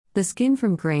The skin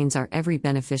from grains are every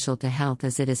beneficial to health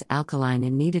as it is alkaline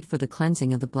and needed for the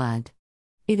cleansing of the blood.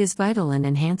 It is vital and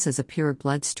enhances a pure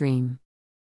blood stream.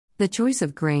 The choice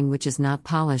of grain which is not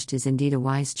polished is indeed a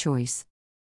wise choice.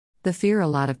 The fear a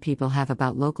lot of people have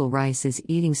about local rice is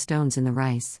eating stones in the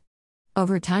rice.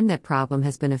 Over time that problem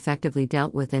has been effectively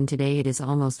dealt with, and today it is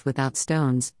almost without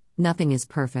stones. Nothing is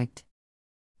perfect.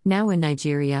 Now in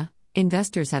Nigeria,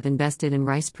 investors have invested in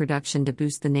rice production to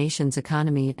boost the nation's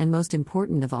economy and, most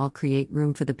important of all, create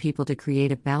room for the people to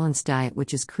create a balanced diet,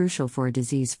 which is crucial for a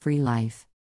disease-free life.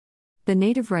 The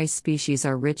native rice species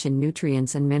are rich in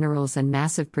nutrients and minerals, and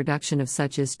massive production of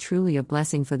such is truly a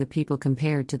blessing for the people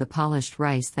compared to the polished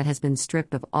rice that has been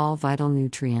stripped of all vital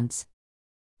nutrients.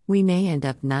 We may end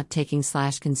up not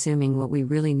taking/consuming what we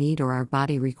really need or our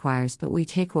body requires, but we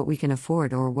take what we can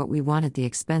afford or what we want at the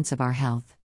expense of our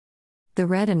health. The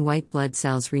red and white blood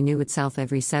cells renew itself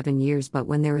every 7 years, but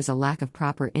when there is a lack of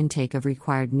proper intake of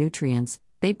required nutrients,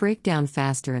 they break down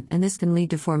faster, and this can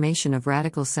lead to formation of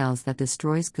radical cells that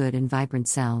destroys good and vibrant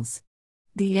cells.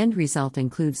 The end result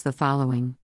includes the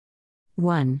following: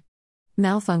 1.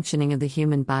 Malfunctioning of the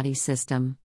human body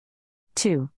system.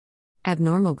 2.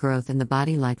 Abnormal growth in the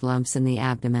body like lumps in the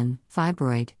abdomen,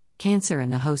 fibroid, cancer,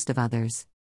 and a host of others.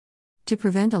 To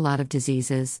prevent a lot of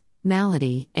diseases,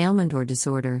 malady, ailment, or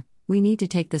disorder, we need to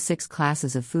take the 6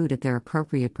 classes of food at their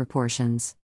appropriate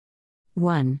proportions.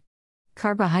 1.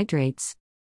 Carbohydrates.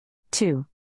 2.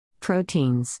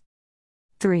 Proteins.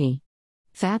 3.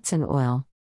 Fats and oil.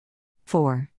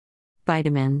 4.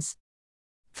 Vitamins.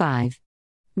 5.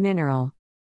 Mineral.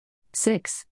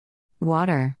 6.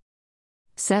 Water.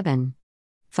 7.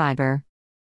 Fiber.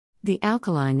 The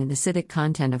alkaline and acidic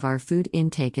content of our food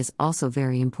intake is also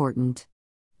very important.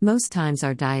 Most times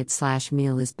our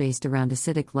diet/meal is based around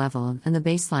acidic level, and the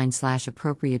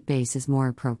baseline/appropriate base is more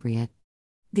appropriate.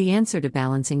 The answer to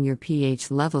balancing your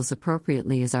pH levels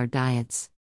appropriately is our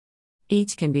diets.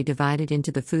 Each can be divided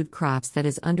into the food crops that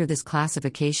is under this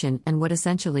classification and what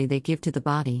essentially they give to the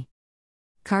body.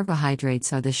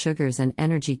 Carbohydrates are the sugars and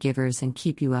energy givers and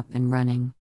keep you up and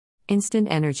running. Instant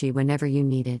energy whenever you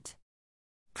need it.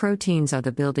 Proteins are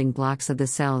the building blocks of the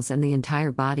cells and the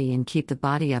entire body and keep the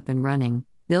body up and running,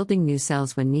 building new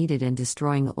cells when needed and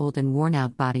destroying old and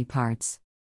worn-out body parts.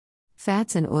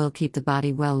 Fats and oil keep the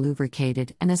body well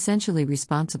lubricated and essentially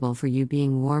responsible for you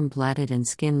being warm-blooded and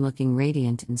skin looking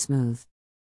radiant and smooth.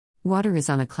 Water is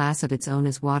on a class of its own,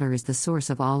 as water is the source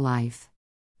of all life.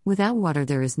 Without water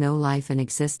there is no life and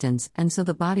existence, and so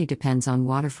the body depends on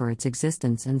water for its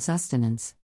existence and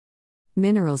sustenance.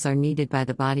 Minerals are needed by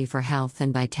the body for health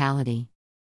and vitality.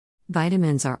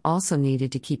 Vitamins are also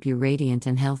needed to keep you radiant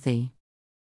and healthy.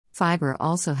 Fiber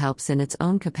also helps in its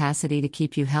own capacity to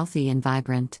keep you healthy and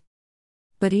vibrant.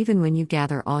 But even when you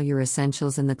gather all your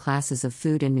essentials in the classes of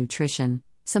food and nutrition,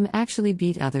 some actually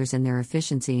beat others in their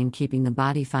efficiency in keeping the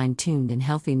body fine-tuned and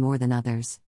healthy more than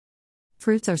others.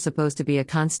 Fruits are supposed to be a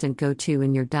constant go-to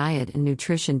in your diet and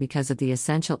nutrition because of the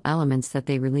essential elements that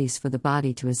they release for the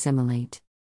body to assimilate.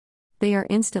 They are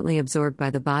instantly absorbed by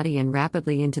the body and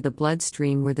rapidly into the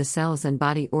bloodstream, where the cells and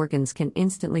body organs can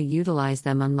instantly utilize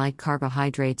them, unlike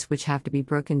carbohydrates, which have to be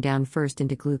broken down first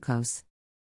into glucose.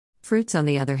 Fruits, on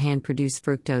the other hand, produce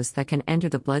fructose that can enter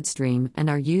the bloodstream and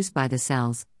are used by the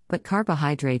cells, but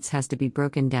carbohydrates has to be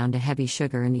broken down to heavy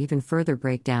sugar and even further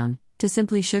breakdown to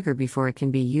simply sugar before it can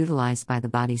be utilized by the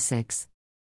body. 6.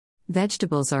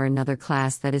 Vegetables are another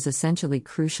class that is essentially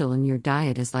crucial in your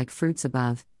diet, as like fruits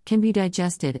above, can be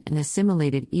digested and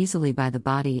assimilated easily by the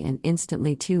body and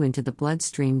instantly too into the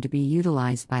bloodstream to be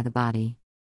utilized by the body.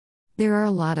 There are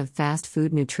a lot of fast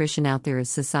food nutrition out there as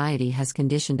society has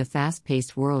conditioned a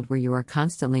fast-paced world where you are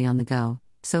constantly on the go,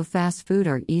 so fast food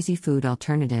are easy food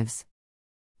alternatives.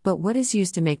 But what is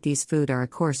used to make these food are a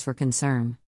cause for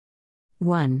concern.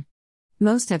 1.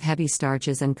 Most have heavy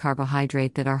starches and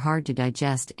carbohydrate that are hard to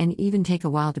digest and even take a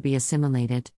while to be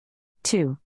assimilated.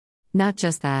 2. Not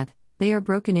just that, they are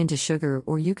broken into sugar,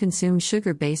 or you consume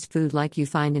sugar-based food like you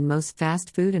find in most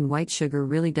fast food, and white sugar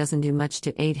really doesn't do much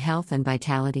to aid health and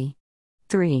vitality.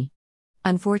 3.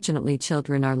 Unfortunately,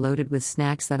 children are loaded with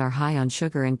snacks that are high on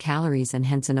sugar and calories, and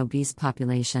hence an obese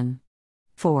population.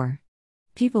 4.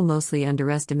 People mostly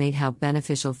underestimate how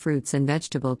beneficial fruits and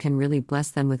vegetables can really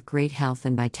bless them with great health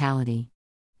and vitality.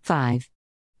 5.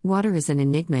 Water is an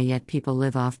enigma, yet people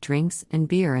live off drinks and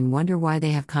beer and wonder why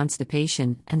they have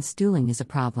constipation, and stooling is a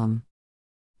problem.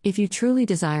 If you truly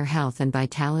desire health and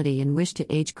vitality and wish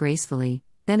to age gracefully,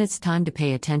 then it's time to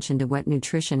pay attention to what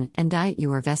nutrition and diet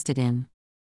you are vested in.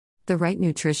 The right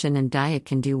nutrition and diet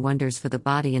can do wonders for the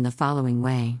body in the following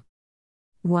way.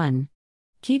 1.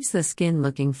 Keeps the skin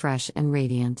looking fresh and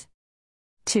radiant.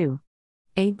 2.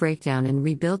 8. Breakdown and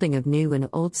rebuilding of new and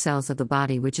old cells of the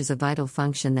body, which is a vital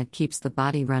function that keeps the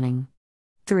body running.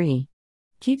 3.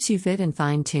 Keeps you fit and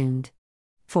fine-tuned.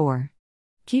 4.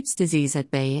 Keeps disease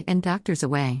at bay and doctors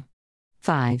away.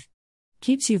 5.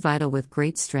 Keeps you vital with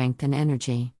great strength and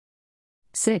energy.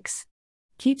 6.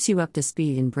 Keeps you up to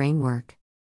speed in brain work.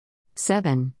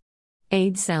 7.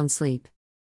 Aids sound sleep.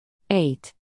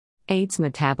 8. Aids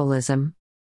metabolism.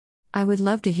 I would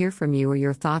love to hear from you or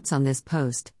your thoughts on this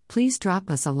post. Please drop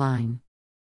us a line.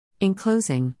 In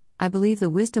closing, I believe the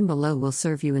wisdom below will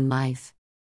serve you in life.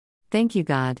 Thank you,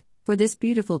 God, for this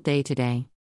beautiful day today.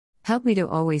 Help me to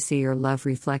always see your love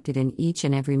reflected in each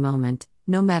and every moment,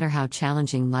 no matter how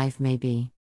challenging life may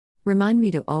be. Remind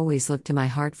me to always look to my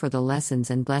heart for the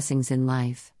lessons and blessings in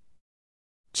life.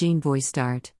 Jean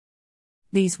Boystart.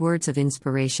 These words of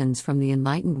inspirations from the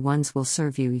enlightened ones will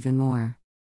serve you even more.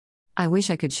 I wish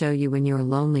I could show you when you are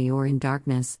lonely or in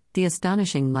darkness, the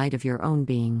astonishing light of your own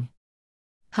being.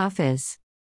 Hafiz.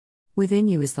 Within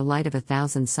you is the light of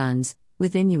 1,000 suns,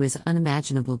 within you is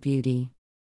unimaginable beauty.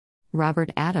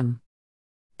 Robert Adam.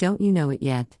 Don't you know it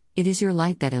yet? It is your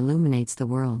light that illuminates the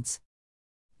worlds.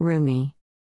 Rumi.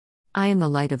 I am the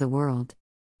light of the world.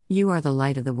 You are the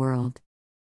light of the world.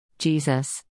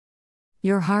 Jesus.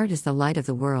 Your heart is the light of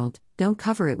the world, don't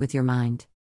cover it with your mind.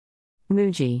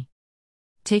 Muji.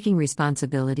 Taking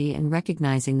responsibility and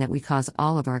recognizing that we cause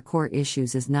all of our core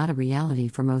issues is not a reality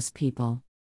for most people.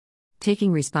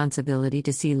 Taking responsibility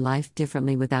to see life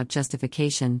differently without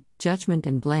justification, judgment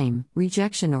and blame,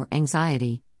 rejection or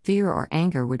anxiety, fear or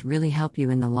anger would really help you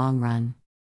in the long run.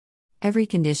 Every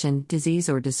condition, disease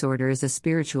or disorder is a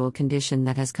spiritual condition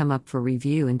that has come up for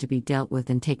review and to be dealt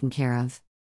with and taken care of.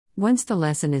 Once the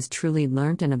lesson is truly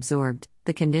learnt and absorbed,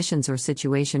 the conditions or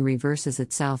situation reverses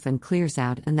itself and clears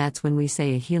out, and that's when we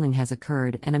say a healing has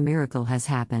occurred and a miracle has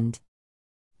happened.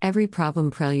 Every problem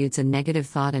preludes a negative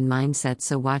thought and mindset,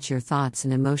 so watch your thoughts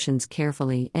and emotions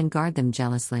carefully and guard them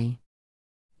jealously.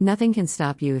 Nothing can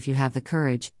stop you if you have the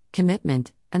courage,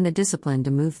 commitment, and the discipline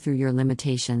to move through your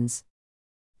limitations.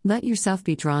 Let yourself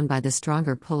be drawn by the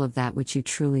stronger pull of that which you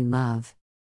truly love.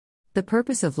 The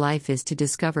purpose of life is to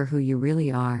discover who you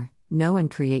really are, know and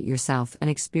create yourself and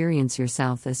experience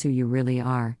yourself as who you really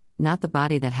are, not the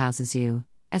body that houses you,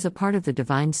 as a part of the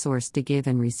divine source to give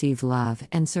and receive love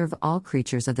and serve all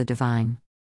creatures of the divine.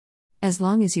 As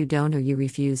long as you don't or you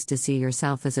refuse to see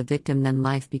yourself as a victim, then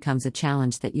life becomes a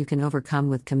challenge that you can overcome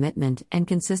with commitment and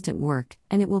consistent work,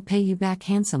 and it will pay you back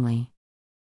handsomely.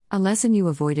 A lesson you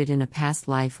avoided in a past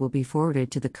life will be forwarded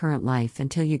to the current life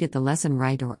until you get the lesson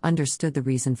right or understood the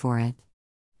reason for it.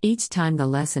 Each time the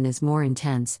lesson is more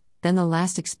intense than the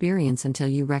last experience until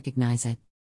you recognize it.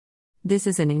 This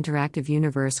is an interactive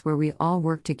universe where we all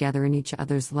work together in each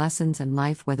other's lessons and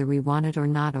life, whether we want it or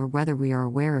not, or whether we are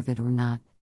aware of it or not.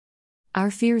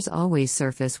 Our fears always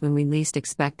surface when we least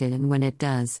expect it, and when it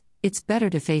does, it's better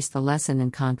to face the lesson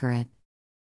and conquer it.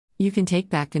 You can take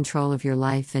back control of your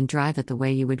life and drive it the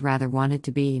way you would rather want it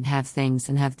to be, and have things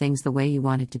the way you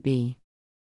want it to be.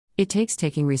 It takes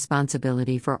taking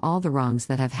responsibility for all the wrongs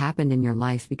that have happened in your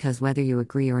life, because whether you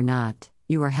agree or not,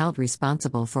 you are held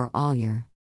responsible for all your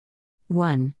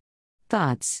 1.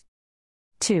 Thoughts.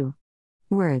 2.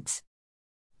 Words.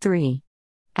 3.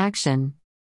 Action.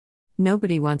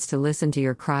 Nobody wants to listen to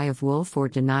your cry of wolf or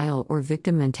denial or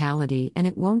victim mentality, and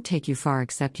it won't take you far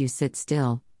except you sit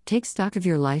still, take stock of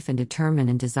your life and determine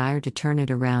and desire to turn it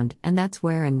around, and that's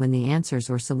where and when the answers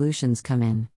or solutions come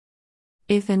in.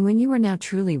 If and when you are now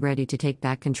truly ready to take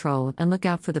back control and look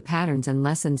out for the patterns and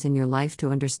lessons in your life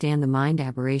to understand the mind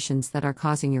aberrations that are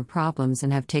causing your problems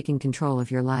and have taken control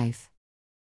of your life.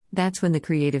 That's when the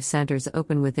creative centers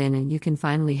open within, and you can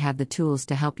finally have the tools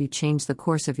to help you change the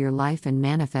course of your life and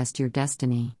manifest your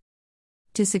destiny.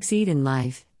 To succeed in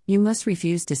life, you must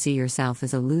refuse to see yourself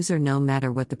as a loser no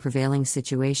matter what the prevailing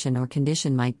situation or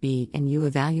condition might be, and you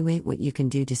evaluate what you can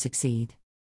do to succeed.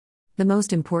 The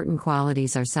most important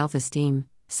qualities are self-esteem,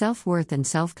 self-worth and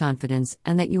self-confidence,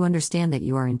 and that you understand that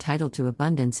you are entitled to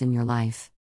abundance in your life.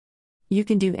 You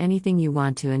can do anything you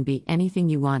want to and be anything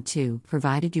you want to,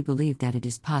 provided you believe that it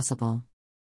is possible.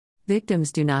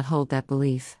 Victims do not hold that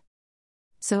belief.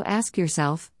 So ask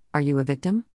yourself, are you a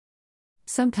victim?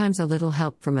 Sometimes a little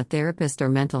help from a therapist or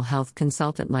mental health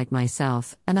consultant like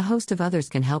myself, and a host of others,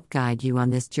 can help guide you on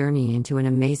this journey into an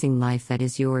amazing life that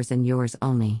is yours and yours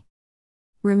only.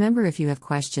 Remember, if you have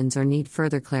questions or need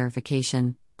further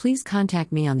clarification, please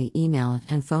contact me on the email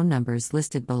and phone numbers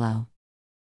listed below.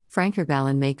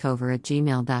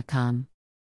 frankerballenmakeover@gmail.com.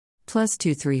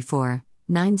 +234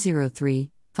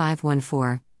 903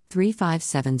 514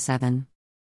 3577.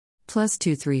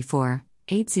 +234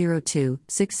 802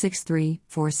 663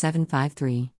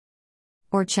 4753.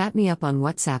 Or chat me up on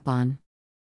WhatsApp on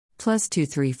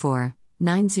 +234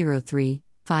 903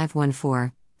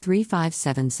 514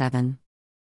 3577.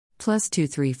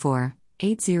 +234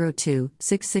 802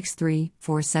 663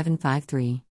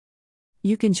 4753.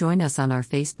 You can join us on our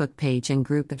Facebook page and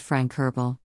group at Frank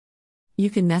Herbal. You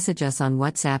can message us on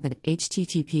WhatsApp at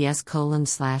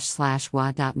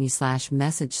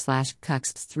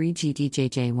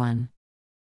https://wa.me/message/cux3gdjj1.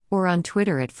 Or on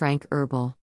Twitter at Frank Herbal.